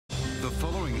The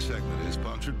following segment is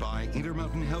sponsored by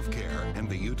Intermountain Healthcare and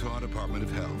the Utah Department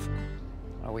of Health.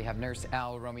 Well, we have Nurse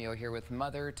Al Romeo here with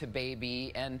Mother to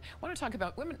Baby, and I want to talk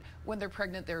about women when they're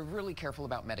pregnant. They're really careful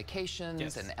about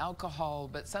medications and alcohol,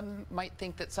 but some might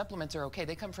think that supplements are okay.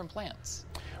 They come from plants.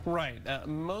 Right.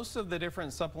 Most of the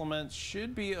different supplements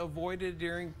should be avoided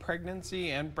during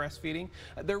pregnancy and breastfeeding.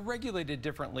 They're regulated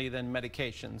differently than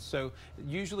medications, so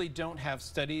usually don't have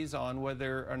studies on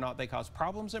whether or not they cause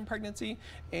problems in pregnancy,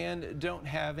 and don't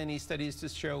have any studies to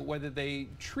show whether they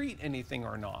treat anything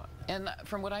or not. And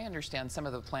from what I understand, some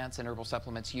of the plants and herbal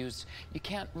supplements used, you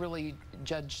can't really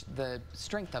judge the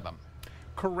strength of them.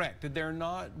 Correct. They're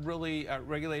not really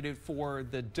regulated for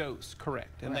the dose,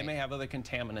 correct. And they may have other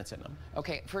contaminants in them.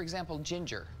 Okay, for example,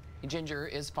 ginger. Ginger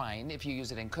is fine if you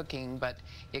use it in cooking, but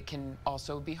it can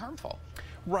also be harmful.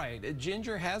 Right.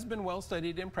 Ginger has been well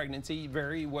studied in pregnancy,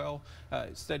 very well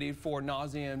studied for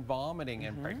nausea and vomiting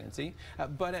in pregnancy.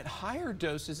 But at higher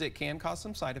doses, it can cause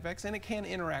some side effects, and it can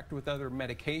interact with other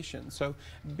medications. So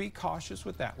be cautious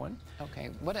with that one.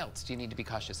 Okay. What else do you need to be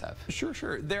cautious of?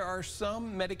 Sure. There are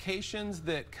some medications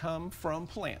that come from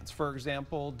plants. For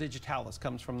example, digitalis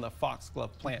comes from the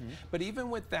foxglove plant. But even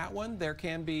with that one, there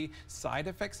can be side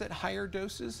effects at higher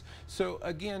doses. So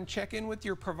again, check in with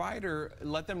your provider,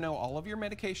 let them know all of your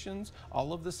medications,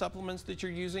 all of the supplements that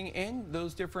you're using, and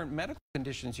those different medical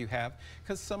conditions you have,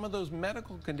 because some of those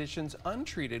medical conditions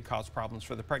untreated cause problems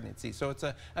for the pregnancy. So it's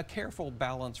a careful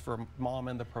balance for mom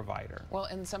and the provider. Well,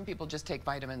 and some people just take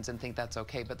vitamins and think that's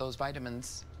okay, but those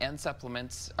vitamins and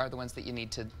supplements are the ones that you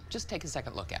need to just take a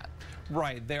second look at.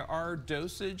 Right. There are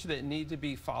dosage that need to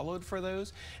be followed for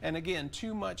those. And again,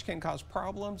 too much can cause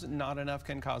problems, not enough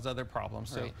can cause other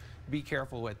problems. So be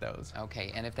careful with those.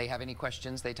 Okay, and if they have any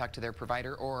questions, they talk to their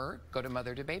provider or go to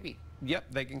Mother to Baby. Yep,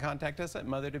 they can contact us at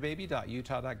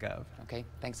mothertobaby.utah.gov. Okay,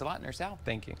 thanks a lot, Nurse Al.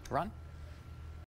 Thank you. Ron?